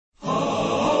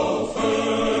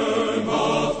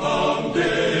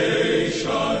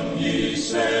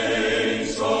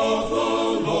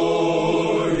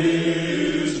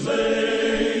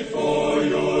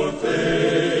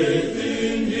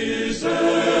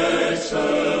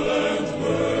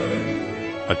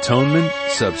Atonement,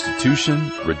 substitution,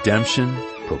 redemption,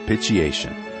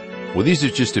 propitiation. Well, these are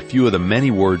just a few of the many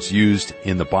words used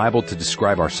in the Bible to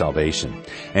describe our salvation.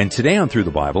 And today on Through the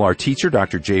Bible, our teacher,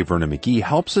 Dr. J. Vernon McGee,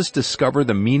 helps us discover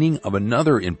the meaning of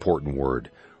another important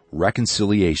word,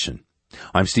 reconciliation.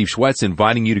 I'm Steve Schwetz,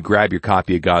 inviting you to grab your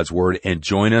copy of God's Word and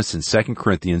join us in 2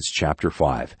 Corinthians chapter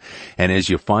 5. And as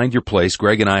you find your place,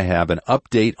 Greg and I have an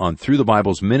update on Through the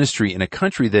Bible's ministry in a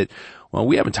country that, well,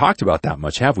 we haven't talked about that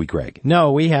much, have we, Greg?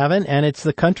 No, we haven't, and it's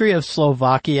the country of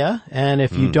Slovakia, and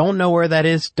if you don't know where that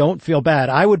is, don't feel bad.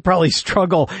 I would probably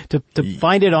struggle to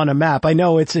find it on a map. I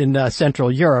know it's in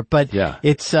Central Europe, but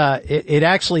it's it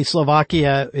actually,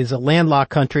 Slovakia is a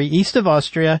landlocked country east of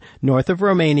Austria, north of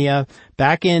Romania.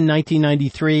 Back in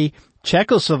 1993,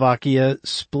 Czechoslovakia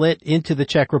split into the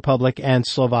Czech Republic and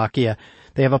Slovakia.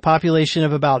 They have a population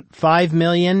of about 5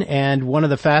 million and one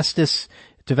of the fastest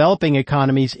developing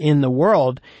economies in the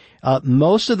world.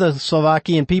 Most of the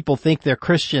Slovakian people think they're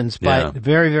Christians, but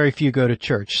very, very few go to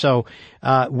church. So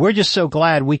we're just so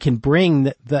glad we can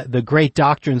bring the great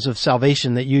doctrines of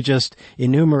salvation that you just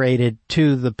enumerated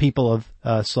to the people of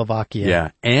Slovakia.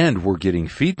 Yeah, and we're getting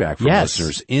feedback from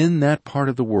listeners in that part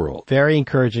of the world. Very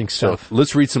encouraging stuff. So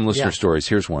let's read some listener stories.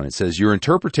 Here's one. It says, your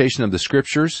interpretation of the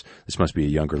scriptures, this must be a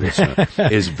younger listener,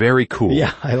 is very cool.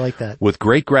 Yeah, I like that. With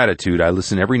great gratitude, I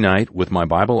listen every night with my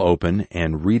Bible open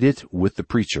and read it with the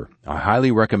preacher. I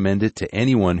highly recommend it to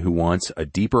anyone who wants a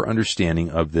deeper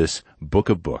understanding of this book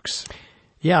of books.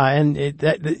 Yeah, and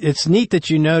it's neat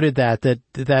that you noted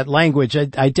that language.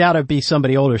 I doubt it'd be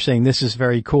somebody older saying this is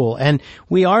very cool. And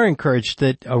we are encouraged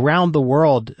that around the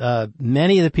world,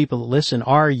 many of the people that listen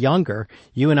are younger.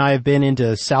 You and I have been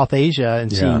into South Asia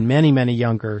and seen many, many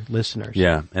younger listeners.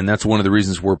 Yeah, and that's one of the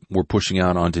reasons we're pushing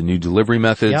out onto new delivery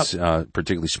methods,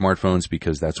 particularly smartphones,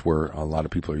 because that's where a lot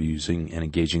of people are using and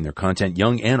engaging their content,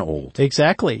 young and old.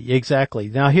 Exactly.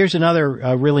 Now here's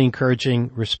another really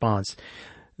encouraging response.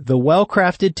 The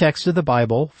well-crafted text of the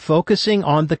Bible, focusing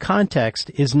on the context,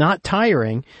 is not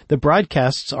tiring. The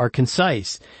broadcasts are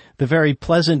concise. The very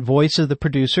pleasant voice of the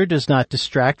producer does not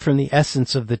distract from the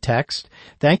essence of the text.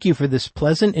 Thank you for this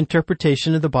pleasant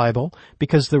interpretation of the Bible,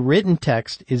 because the written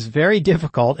text is very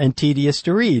difficult and tedious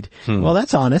to read. Well,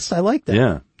 that's honest. I like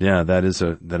that. Yeah, that is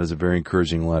a very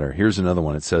encouraging letter. Here's another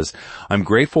one. It says, I'm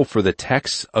grateful for the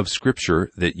texts of Scripture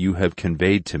that you have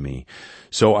conveyed to me,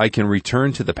 so I can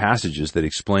return to the passages that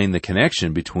explain the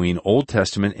connection between Old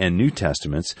Testament and New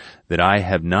Testaments that I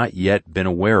have not yet been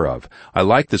aware of. I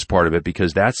like this part of it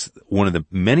because that's one of the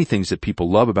many things that people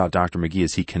love about Dr. McGee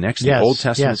is he connects the Old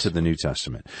Testament to the New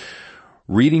Testament.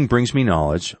 Reading brings me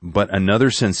knowledge, but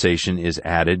another sensation is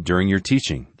added during your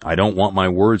teaching. I don't want my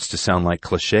words to sound like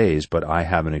cliches, but I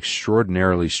have an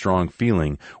extraordinarily strong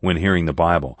feeling when hearing the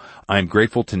Bible. I am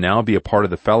grateful to now be a part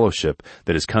of the fellowship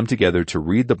that has come together to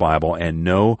read the Bible and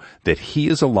know that He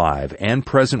is alive and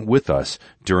present with us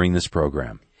during this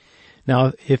program.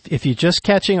 Now, if you're just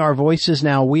catching our voices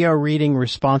now, we are reading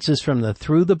responses from the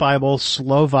Through the Bible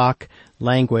Slovak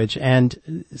language.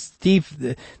 And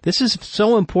Steve, this is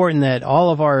so important that all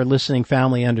of our listening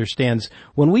family understands.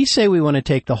 When we say we want to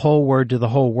take the whole word to the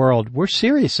whole world, we're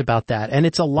serious about that. And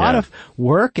it's a lot of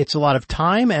work. It's a lot of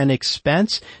time and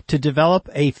expense to develop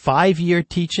a 5-year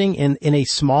teaching in a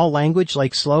small language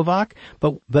like Slovak.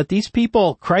 But these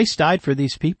people, Christ died for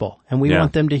these people, and we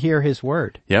want them to hear His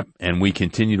word. Yep. And we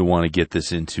continue to want to get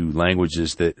this into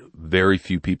languages that very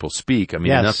few people speak. I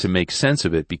mean, enough to make sense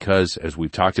of it, because as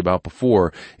we've talked about before,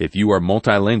 if you are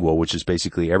multilingual, which is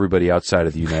basically everybody outside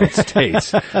of the United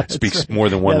States speaks more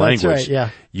than one language,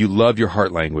 you love your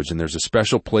heart language, and there's a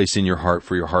special place in your heart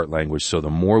for your heart language. So the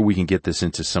more we can get this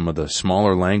into some of the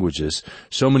smaller languages,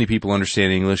 so many people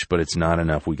understand English, but it's not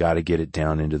enough. We got to get it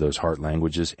down into those heart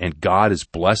languages, and God is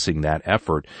blessing that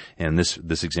effort, and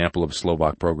this example of a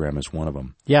Slovak program is one of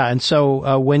them. Yeah, and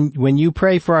so when you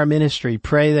pray for our ministry,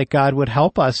 pray that God would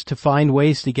help us to find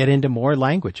ways to get into more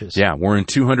languages. Yeah, we're in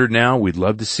 200 now. We'd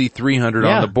love to see 300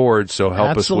 on the board, so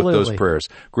help us with those prayers.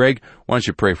 Greg, why don't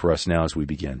you pray for us now as we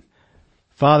begin?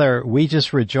 Father, we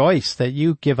just rejoice that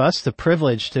you give us the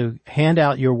privilege to hand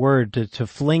out your word, to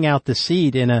fling out the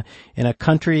seed in a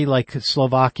country like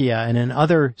Slovakia and in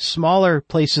other smaller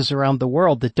places around the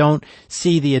world that don't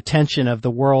see the attention of the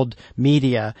world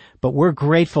media. But we're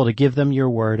grateful to give them your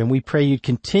word, and we pray you'd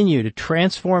continue to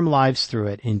transform lives through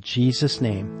it. In Jesus'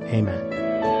 name, amen.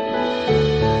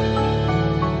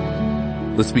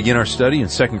 Let's begin our study in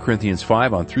 2 Corinthians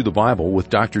 5 on Through the Bible with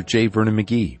Dr. J. Vernon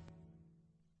McGee.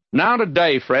 Now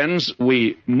today, friends,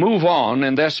 we move on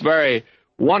in this very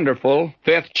wonderful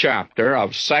 5th chapter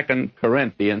of 2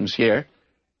 Corinthians here,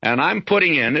 and I'm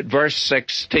putting in at verse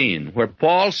 16, where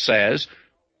Paul says,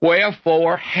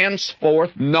 Wherefore,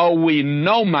 henceforth know we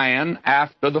no man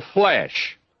after the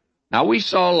flesh. Now, we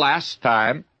saw last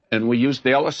time, and we used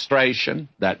the illustration,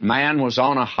 that man was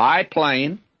on a high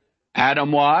plane,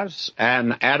 Adam was,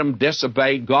 and Adam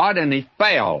disobeyed God, and he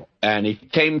fell, and he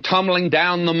came tumbling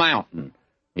down the mountain.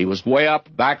 He was way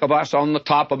up back of us on the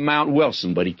top of Mount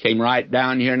Wilson, but he came right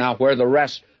down here now where the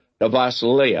rest of us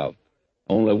live,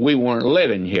 only we weren't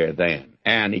living here then.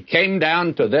 And he came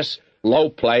down to this low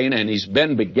plane, and he's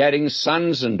been begetting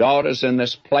sons and daughters in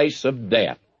this place of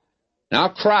death. Now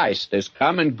Christ has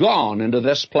come and gone into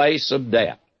this place of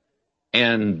death.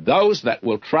 And those that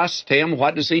will trust him,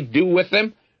 what does he do with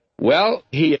them? Well,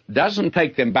 he doesn't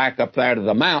take them back up there to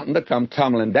the mountain to come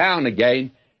tumbling down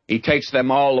again. He takes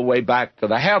them all the way back to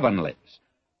the heavenlies.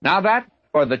 Now that,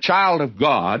 for the child of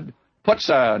God, puts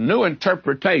a new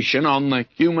interpretation on the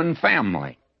human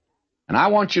family. And I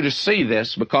want you to see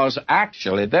this, because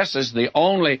actually this is the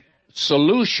only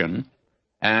solution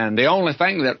and the only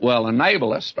thing that will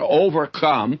enable us to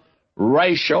overcome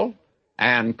racial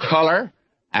and color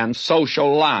and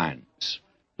social lines.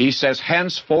 He says,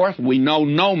 henceforth we know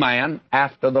no man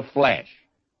after the flesh.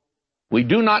 We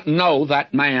do not know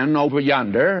that man over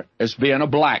yonder as being a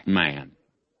black man.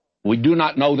 We do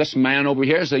not know this man over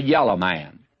here as a yellow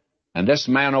man. And this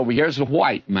man over here is a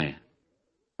white man.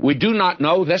 We do not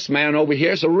know this man over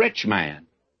here is a rich man.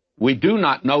 We do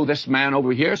not know this man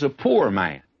over here is a poor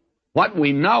man. What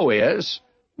we know is,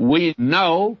 we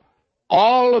know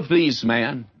all of these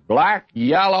men, black,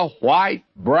 yellow, white,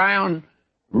 brown,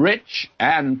 rich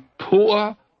and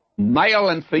poor, male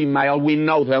and female, we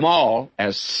know them all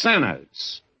as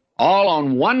sinners, all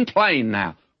on one plane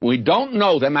now. We don't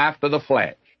know them after the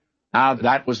flesh. Now,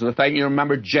 that was the thing you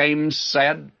remember James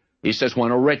said. He says,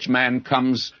 when a rich man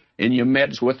comes in your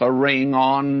midst with a ring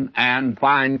on and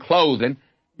fine clothing,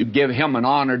 you give him an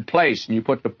honored place, and you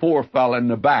put the poor fellow in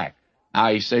the back.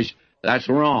 Now, he says, that's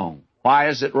wrong. Why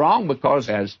is it wrong? Because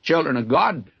as children of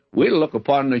God, we look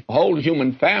upon the whole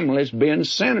human family as being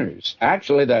sinners.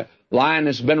 Actually, the line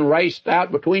has been raced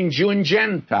out between Jew and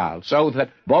Gentile, so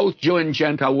that both Jew and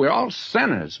Gentile, we're all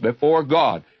sinners before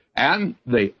God. And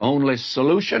the only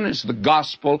solution is the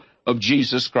gospel of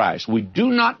Jesus Christ. We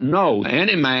do not know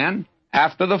any man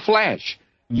after the flesh.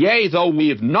 Yea, though we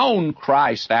have known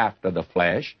Christ after the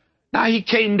flesh. Now, he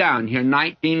came down here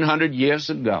 1,900 years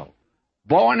ago,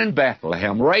 born in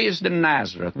Bethlehem, raised in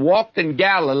Nazareth, walked in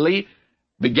Galilee,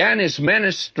 began his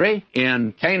ministry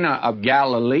in Cana of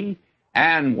Galilee,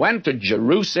 and went to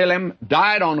Jerusalem,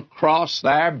 died on a cross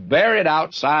there, buried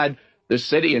outside the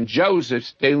city in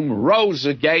Joseph's tomb, rose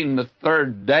again the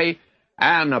third day,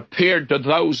 and appeared to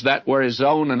those that were his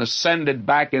own, and ascended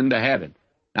back into heaven.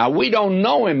 Now, we don't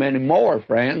know him anymore,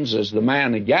 friends, as the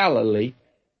man of Galilee.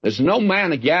 There's no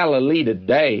man of Galilee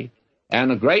today,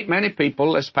 and a great many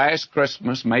people this past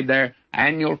Christmas made their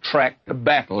annual trek to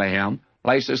Bethlehem.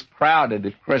 Places crowded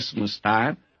at Christmas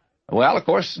time. Well, of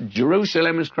course,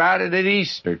 Jerusalem is crowded at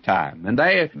Easter time, and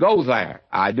they go there.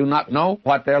 I do not know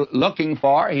what they're looking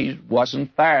for. He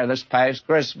wasn't there this past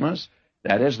Christmas.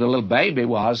 That is, the little baby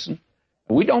wasn't.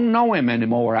 We don't know him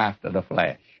anymore after the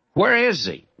flesh. Where is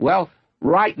he? Well,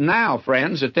 right now,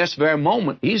 friends, at this very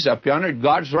moment, he's up yonder at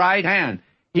God's right hand.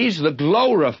 He's the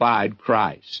glorified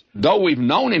Christ. Though we've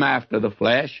known him after the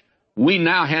flesh, we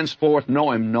now henceforth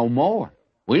know him no more.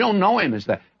 We don't know him as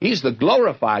that. He's the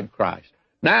glorified Christ.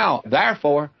 Now,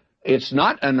 therefore, it's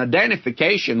not an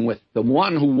identification with the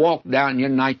one who walked down here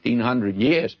 1,900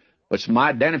 years, but it's my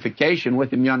identification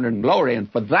with him yonder in glory,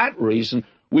 and for that reason,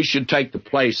 we should take the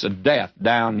place of death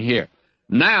down here.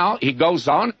 Now, he goes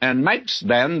on and makes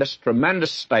then this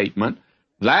tremendous statement,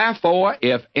 therefore,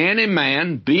 if any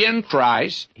man be in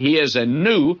Christ, he is a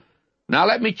new. Now,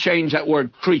 let me change that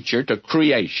word creature to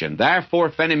creation. Therefore,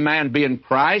 if any man be in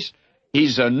Christ,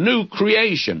 he's a new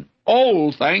creation.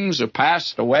 Old things are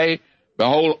passed away.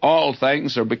 Behold, all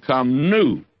things are become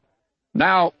new.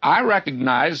 Now, I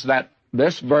recognize that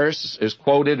this verse is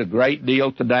quoted a great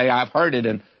deal today. I've heard it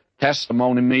in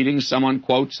testimony meetings. Someone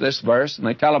quotes this verse, and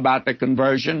they tell about their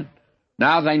conversion.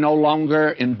 Now they no longer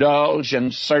indulge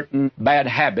in certain bad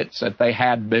habits that they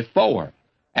had before.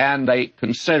 And they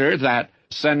consider that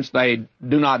since they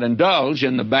do not indulge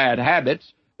in the bad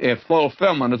habits, a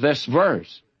fulfillment of this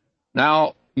verse.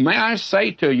 Now, may I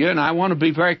say to you, and I want to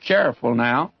be very careful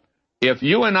now, if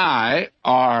you and I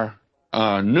are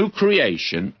a new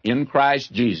creation in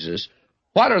Christ Jesus,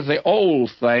 what are the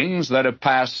old things that have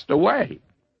passed away?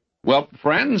 Well,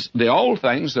 friends, the old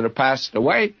things that have passed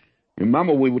away,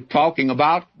 remember we were talking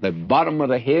about the bottom of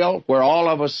the hill where all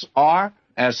of us are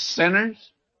as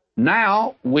sinners?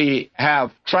 Now we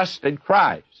have trusted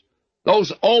Christ.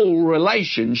 Those old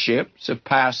relationships have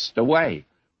passed away.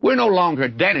 We're no longer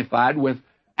identified with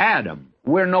Adam.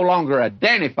 We're no longer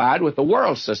identified with the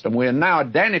world system. We are now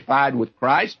identified with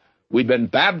Christ. We've been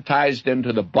baptized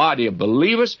into the body of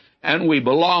believers, and we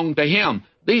belong to Him.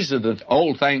 These are the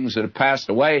old things that have passed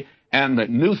away, and the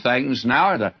new things now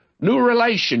are the new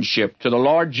relationship to the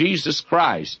Lord Jesus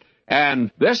Christ.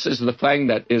 And this is the thing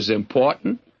that is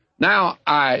important. Now,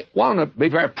 I want to be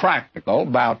very practical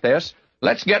about this.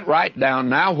 Let's get right down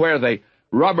now where the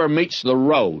rubber meets the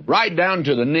road, right down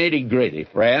to the nitty-gritty,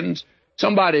 friends.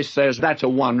 Somebody says, that's a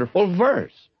wonderful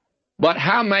verse. But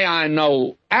how may I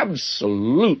know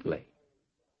absolutely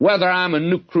whether I'm a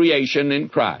new creation in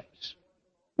Christ?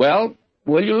 Well,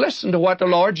 will you listen to what the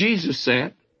Lord Jesus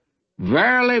said?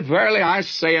 Verily, verily, I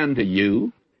say unto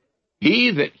you, he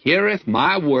that heareth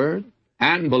my word,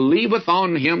 and believeth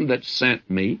on him that sent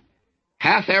me,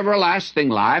 hath everlasting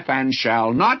life, and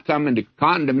shall not come into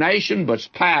condemnation, but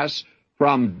pass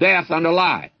from death unto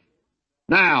life.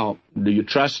 Now, do you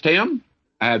trust him?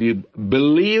 Have you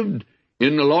believed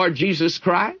in the Lord Jesus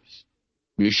Christ?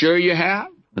 You sure you have?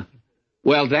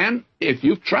 Well then, if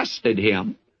you've trusted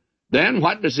him, then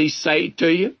what does he say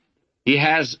to you? He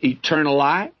has eternal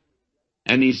life,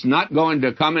 and he's not going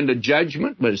to come into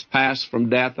judgment, but is passed from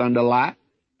death unto life.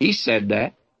 He said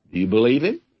that. Do you believe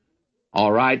him?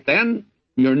 All right, then,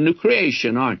 you're a new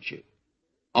creation, aren't you?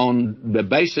 On the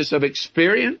basis of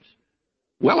experience?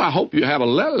 Well, I hope you have a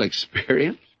little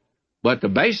experience, but the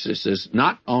basis is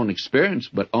not on experience,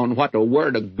 but on what the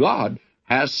Word of God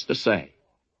has to say.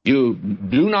 You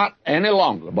do not any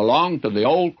longer belong to the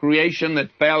old creation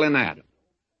that fell in Adam.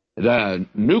 The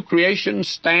new creation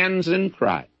stands in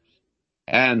Christ.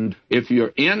 And if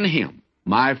you're in him,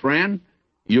 my friend,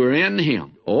 you're in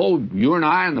him. Oh, you and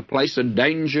I in the place of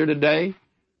danger today,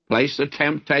 place of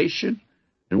temptation,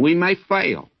 and we may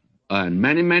fail in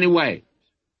many, many ways.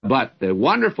 But the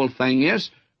wonderful thing is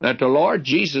that the Lord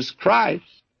Jesus Christ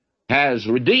has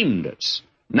redeemed us.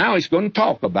 Now he's going to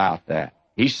talk about that.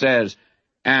 He says,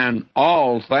 and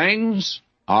all things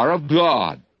are of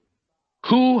God,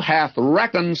 who hath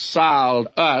reconciled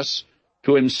us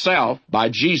to himself by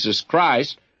Jesus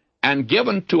Christ, and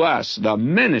given to us the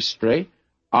ministry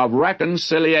of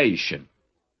reconciliation.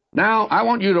 Now, I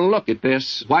want you to look at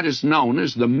this, what is known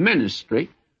as the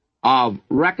ministry of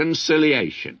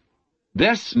reconciliation.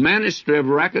 This ministry of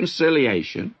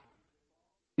reconciliation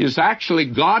is actually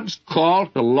God's call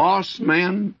to lost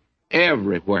men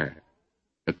everywhere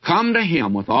to come to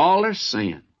him with all their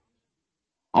sin,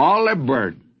 all their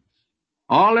burdens,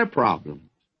 all their problems,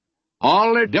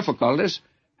 all their difficulties,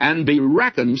 and be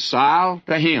reconciled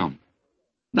to him.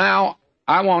 Now,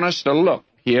 I want us to look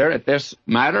here at this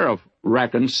matter of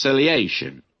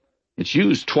reconciliation. It's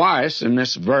used twice in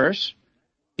this verse.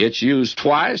 It's used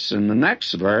twice in the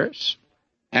next verse.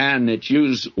 And it's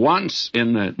used once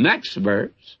in the next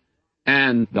verse.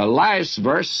 And the last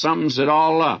verse sums it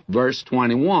all up, verse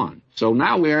 21. So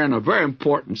now we're in a very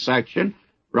important section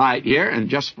right here, and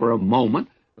just for a moment,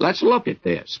 let's look at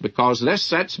this, because this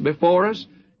sets before us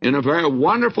in a very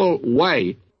wonderful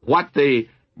way what the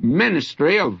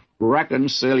ministry of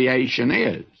reconciliation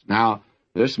is. Now,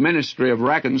 this ministry of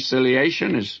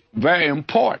reconciliation is very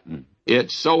important.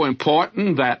 It's so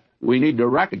important that we need to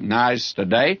recognize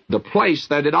today the place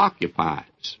that it occupies.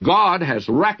 God has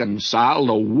reconciled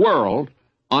the world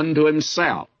unto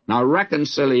himself. Now,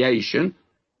 reconciliation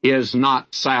is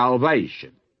not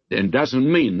salvation. It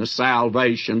doesn't mean the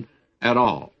salvation at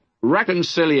all.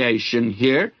 Reconciliation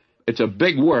here, it's a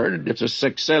big word. It's a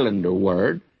six-cylinder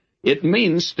word. It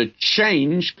means to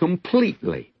change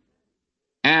completely.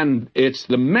 And it's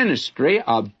the ministry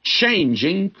of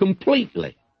changing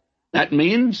completely. That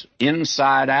means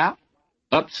inside out,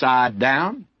 upside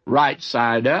down, right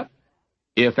side up.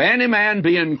 If any man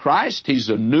be in Christ, he's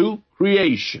a new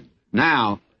creation.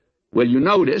 Now, will you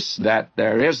notice that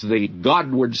there is the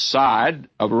Godward side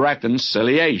of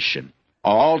reconciliation?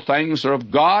 All things are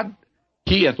of God.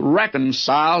 He hath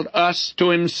reconciled us to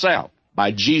himself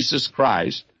by Jesus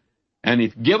Christ, and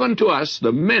hath given to us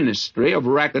the ministry of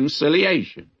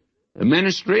reconciliation, the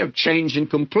ministry of changing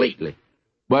completely.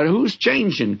 But who's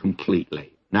changing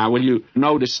completely? Now, will you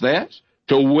notice this?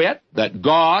 To wit, that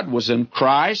God was in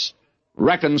Christ,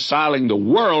 reconciling the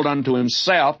world unto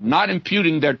himself, not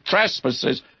imputing their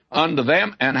trespasses unto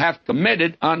them, and hath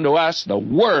committed unto us the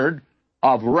word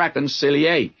of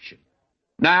reconciliation.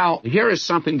 Now, here is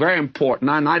something very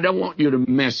important, and I don't want you to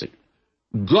miss it.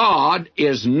 God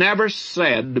is never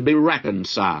said to be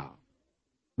reconciled.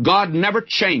 God never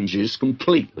changes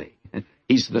completely.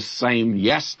 He's the same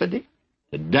yesterday,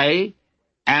 today,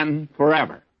 and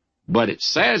forever. But it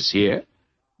says here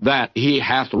that he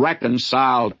hath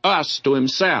reconciled us to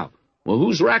himself. Well,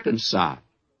 who's reconciled?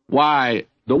 Why,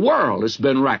 the world has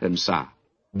been reconciled.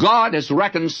 God has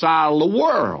reconciled the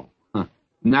world.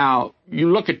 Now,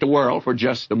 you look at the world for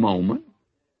just a moment,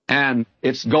 and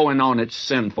it's going on its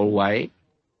sinful way.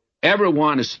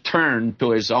 Everyone is turned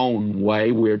to his own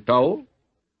way, we're told.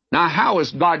 Now, how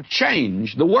has God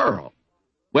changed the world?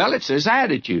 Well, it's his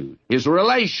attitude, his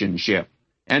relationship,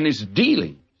 and his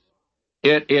dealings.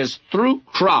 It is through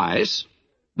Christ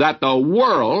that the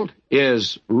world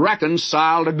is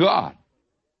reconciled to God.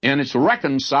 And it's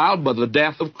reconciled by the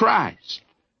death of Christ.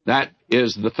 That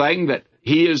is the thing that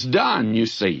he has done, you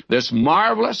see. This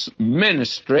marvelous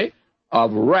ministry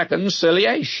of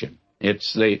reconciliation.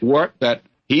 It's the work that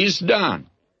he's done.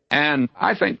 And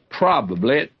I think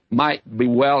probably it might be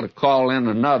well to call in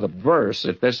another verse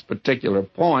at this particular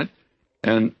point.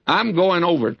 And I'm going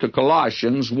over to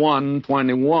Colossians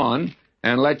 1:21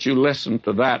 and let you listen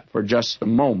to that for just a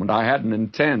moment. I hadn't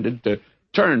intended to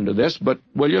turn to this, but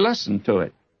will you listen to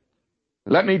it?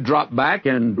 Let me drop back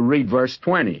and read verse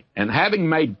 20. And having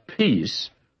made peace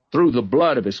through the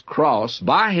blood of his cross,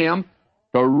 by him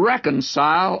to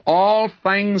reconcile all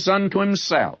things unto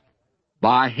himself.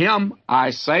 By him,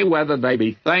 I say, whether they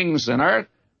be things in earth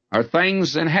or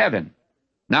things in heaven.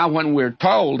 Now, when we're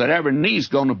told that every knee's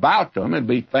going to bow to him, it'll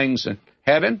be things in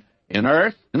heaven, in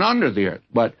earth, and under the earth.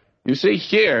 But you see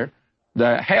here,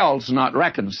 the hell's not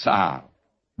reconciled.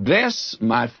 This,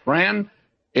 my friend,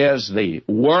 is the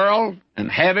world and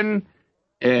heaven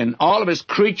and all of his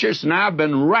creatures now have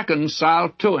been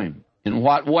reconciled to him. In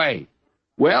what way?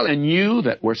 Well, in you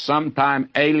that were sometime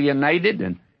alienated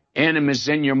and enemies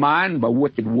in your mind by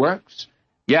wicked works,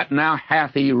 yet now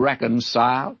hath he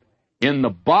reconciled in the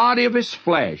body of his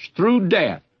flesh through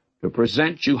death to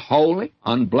present you holy,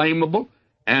 unblameable,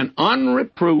 and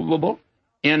unreprovable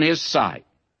in his sight.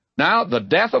 Now, the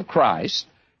death of Christ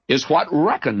is what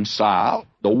reconciled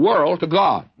the world to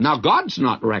God. Now, God's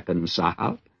not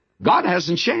reconciled. God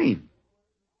hasn't changed.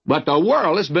 But the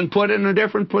world has been put in a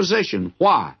different position.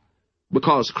 Why?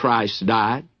 Because Christ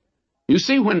died. You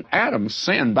see, when Adam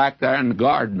sinned back there in the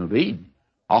Garden of Eden,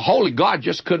 a holy God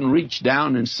just couldn't reach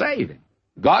down and save him.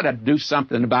 God had to do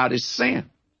something about his sin.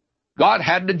 God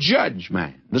had to judge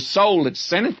man. The soul that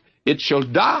sinneth, it shall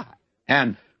die.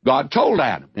 And God told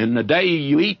Adam, in the day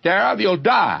you eat thereof, you'll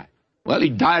die. Well, he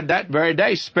died that very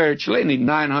day spiritually, and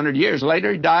 900 years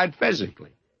later, he died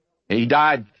physically. He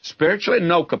died spiritually,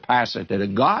 no capacity to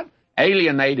God,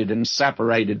 alienated and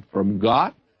separated from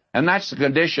God. And that's the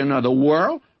condition of the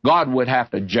world. God would have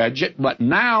to judge it, but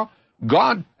now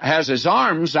God has his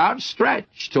arms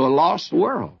outstretched to a lost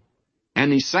world.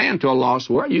 And he's saying to a lost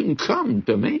world, you can come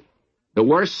to me. The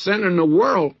worst sinner in the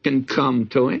world can come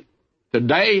to him.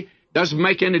 Today, doesn't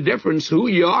make any difference who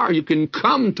you are, you can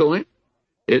come to him.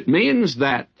 It means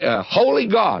that a holy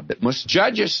God that must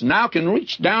judge us now can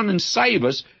reach down and save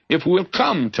us if we'll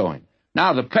come to him.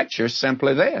 Now, the picture is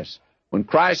simply this. When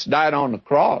Christ died on the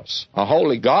cross, a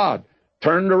holy God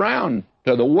turned around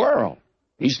to the world.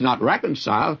 He's not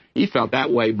reconciled. He felt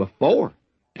that way before.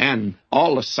 And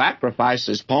all the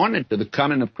sacrifices pointed to the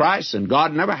coming of Christ, and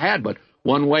God never had but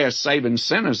one way of saving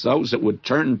sinners, those that would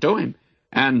turn to him.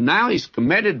 And now he's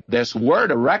committed this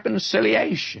word of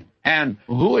reconciliation. And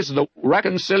who is the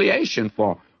reconciliation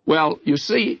for? Well, you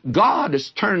see, God has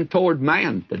turned toward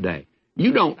man today.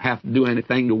 You don't have to do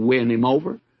anything to win him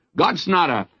over. God's not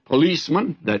a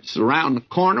policeman that's around the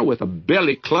corner with a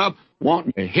billy club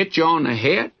wanting to hit you on the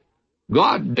head.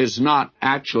 God is not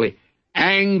actually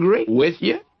angry with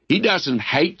you. He doesn't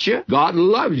hate you. God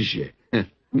loves you.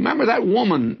 Remember that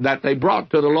woman that they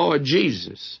brought to the Lord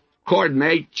Jesus, according to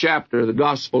the 8th chapter of the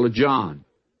Gospel of John.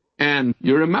 And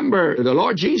you remember the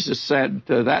Lord Jesus said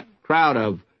to that crowd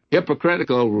of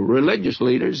hypocritical religious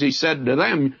leaders, he said to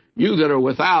them, you that are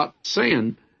without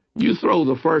sin, you throw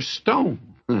the first stone.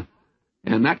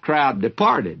 And that crowd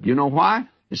departed. You know why?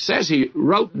 It says he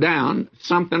wrote down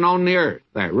something on the earth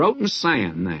there, wrote in the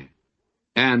sand there.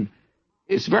 And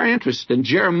it's very interesting.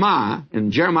 Jeremiah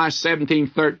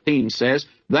 17:13 says,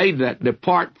 they that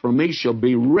depart from me shall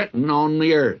be written on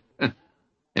the earth.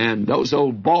 And those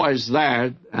old boys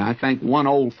there, I think one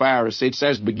old Pharisee, it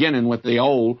says beginning with the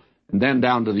old and then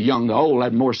down to the young. The old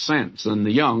had more sense than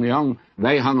the young. The young,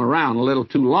 they hung around a little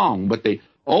too long. But the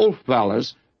old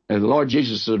fellas, the Lord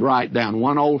Jesus would write down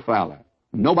one old fella.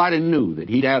 Nobody knew that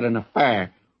he'd had an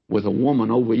affair with a woman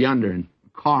over yonder in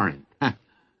Corinth.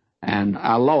 And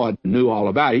our Lord knew all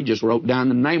about it. He just wrote down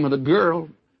the name of the girl.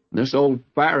 This old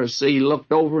Pharisee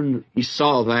looked over and he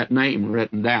saw that name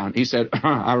written down. He said,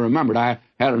 I remembered I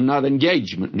had another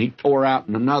engagement, and he tore out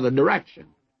in another direction.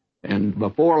 And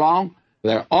before long,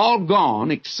 They're all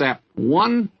gone except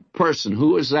one person.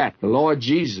 Who is that? The Lord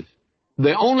Jesus.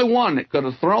 The only one that could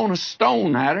have thrown a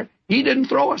stone at her, he didn't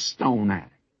throw a stone at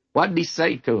her. What did he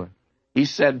say to her? He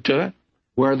said to her,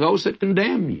 where are those that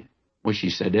condemn you? Well, she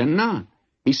said, there are none.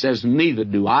 He says, neither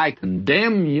do I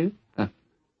condemn you.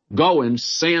 Go and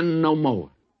sin no more.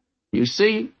 You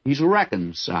see, he's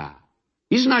reconciled.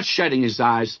 He's not shutting his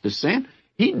eyes to sin.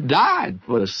 He died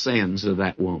for the sins of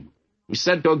that woman. He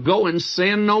said to her, go and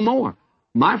sin no more.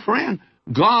 My friend,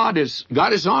 God has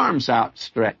got his arms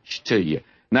outstretched to you.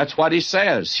 And that's what he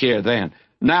says here then.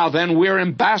 Now then, we're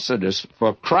ambassadors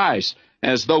for Christ,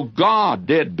 as though God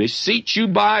did beseech you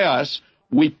by us.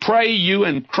 We pray you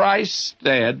in Christ's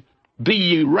stead, be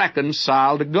ye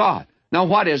reconciled to God. Now,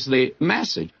 what is the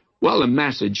message? Well, the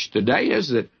message today is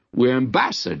that we're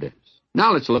ambassadors.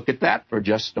 Now, let's look at that for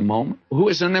just a moment. Who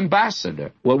is an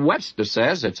ambassador? Well, Webster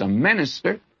says it's a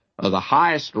minister of the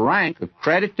highest rank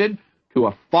accredited to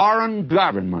a foreign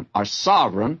government or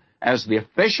sovereign as the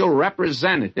official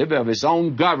representative of his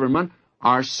own government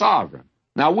or sovereign.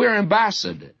 Now, we're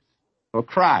ambassadors for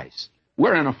Christ.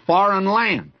 We're in a foreign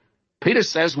land. Peter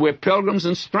says we're pilgrims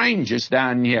and strangers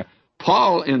down here.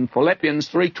 Paul in Philippians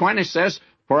 3:20 says,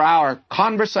 for our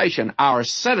conversation, our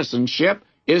citizenship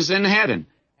is in heaven,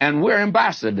 and we're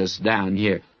ambassadors down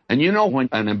here. And you know, when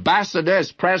an ambassador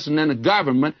is present in a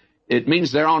government, it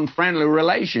means they're on friendly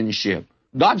relationship.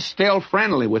 God's still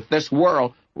friendly with this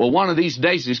world. Well, one of these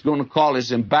days he's going to call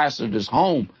his ambassadors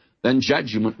home. Then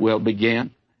judgment will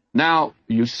begin. Now,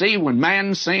 you see, when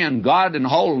man sinned, God in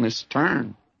holiness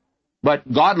turned. But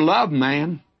God loved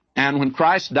man. And when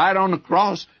Christ died on the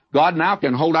cross, God now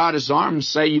can hold out his arms and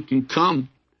say, you can come.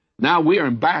 Now we're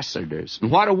ambassadors.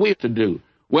 And what are we to do?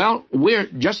 Well, we're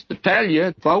just to tell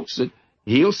you, folks, that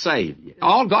he'll save you.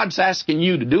 All God's asking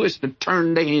you to do is to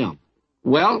turn to him.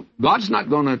 Well, God's not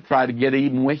going to try to get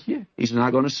even with you. He's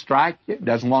not going to strike you.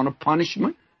 Doesn't want a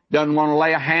punishment. Doesn't want to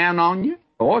lay a hand on you.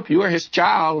 Or if you are his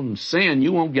child and sin,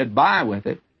 you won't get by with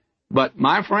it. But,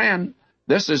 my friend,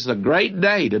 this is a great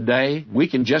day today. We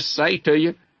can just say to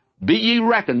you, be ye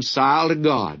reconciled to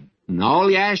God. And all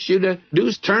he asks you to do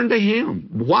is turn to him.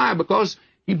 Why? Because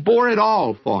he bore it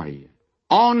all for you.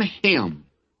 On him,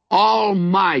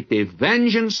 almighty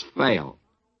vengeance fell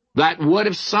that would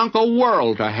have sunk a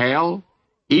world to hell.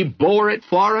 He bore it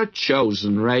for a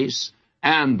chosen race,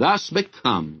 and thus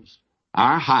becomes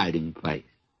our hiding place.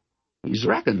 He's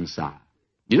reconciled.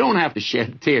 You don't have to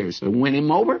shed tears to win him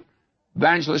over.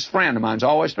 Evangelist friend of mine's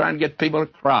always trying to get people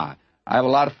to cry. I have a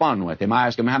lot of fun with him. I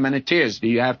ask him, how many tears do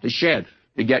you have to shed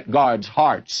to get God's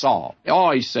heart soft?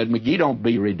 Oh, he said, McGee, don't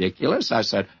be ridiculous. I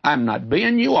said, I'm not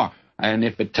being, you are. And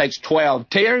if it takes 12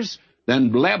 tears,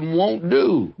 then 11 won't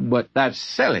do. But that's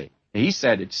silly. He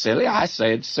said it's silly. I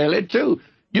say it's silly too.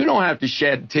 You don't have to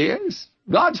shed tears.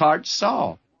 God's heart's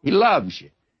soft. He loves you.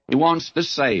 He wants to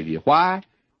save you. Why?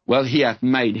 Well, he hath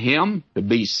made him to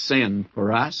be sin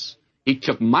for us. He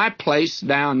took my place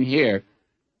down here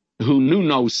who knew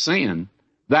no sin,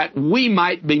 that we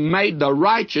might be made the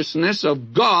righteousness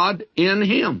of God in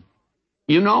him.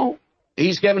 You know,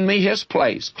 he's given me his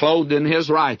place, clothed in his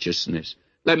righteousness.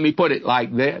 Let me put it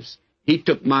like this. He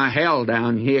took my hell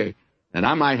down here, that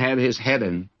I might have his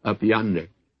heaven up yonder.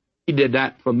 He did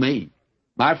that for me.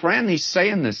 My friend, he's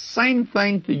saying the same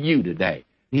thing to you today.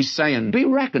 He's saying, be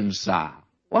reconciled.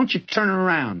 Why don't you turn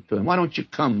around to him? Why don't you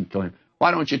come to him?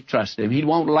 Why don't you trust him? He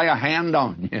won't lay a hand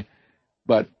on you,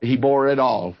 but he bore it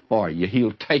all for you.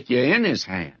 He'll take you in his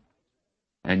hand,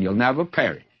 and you'll never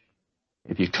perish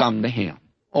if you come to him.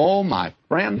 Oh, my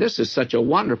friend, this is such a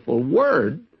wonderful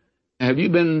word. Have you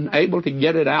been able to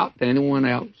get it out to anyone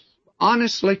else?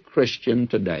 Honestly, Christian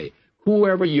today,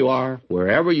 whoever you are,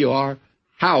 wherever you are,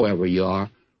 however you are,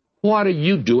 what are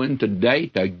you doing today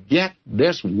to get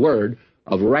this word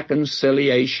of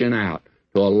reconciliation out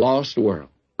to a lost world?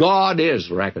 God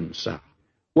is reconciled.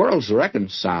 World's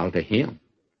reconciled to him.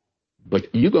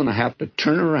 But you're going to have to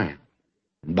turn around.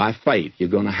 And by faith, you're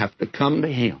going to have to come to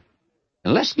him.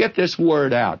 And let's get this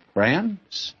word out,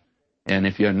 friends. And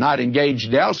if you're not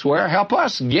engaged elsewhere, help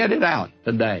us get it out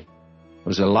today.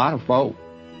 Because a lot of folk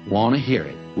want to hear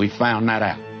it. We found that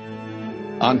out.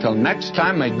 Until next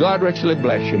time, may God richly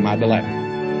bless you, my beloved.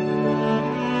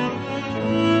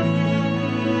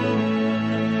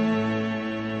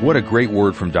 What a great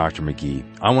word from Dr. McGee.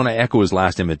 I want to echo his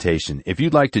last invitation. If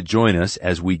you'd like to join us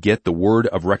as we get the word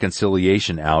of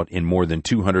reconciliation out in more than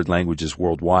 200 languages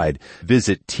worldwide,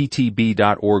 visit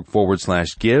ttb.org/give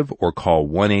or call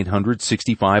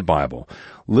 1-800-65-BIBLE.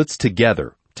 Let's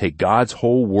together take God's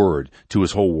whole word to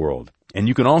his whole world. And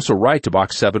you can also write to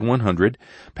Box 7100,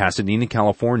 Pasadena,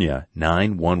 California,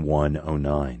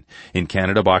 91109. In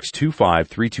Canada, Box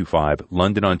 25325,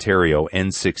 London, Ontario,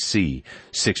 N6C,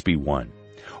 6B1.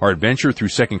 Our adventure through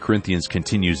 2 Corinthians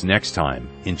continues next time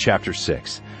in Chapter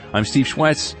 6. I'm Steve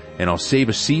Schwetz, and I'll save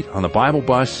a seat on the Bible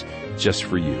bus just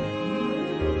for you.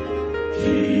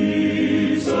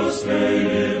 Jesus made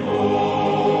it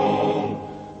all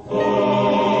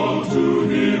to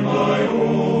him I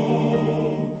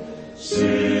owe.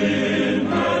 Sin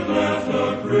had left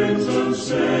a crimson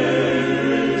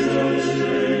stain,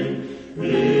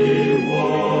 he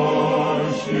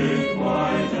washed it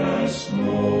white as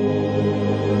snow.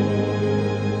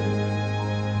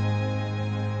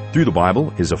 Through the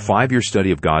Bible is a 5-year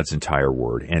study of God's entire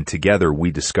Word, and together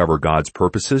we discover God's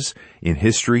purposes in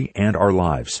history and our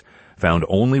lives, found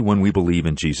only when we believe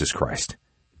in Jesus Christ.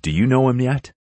 Do you know Him yet?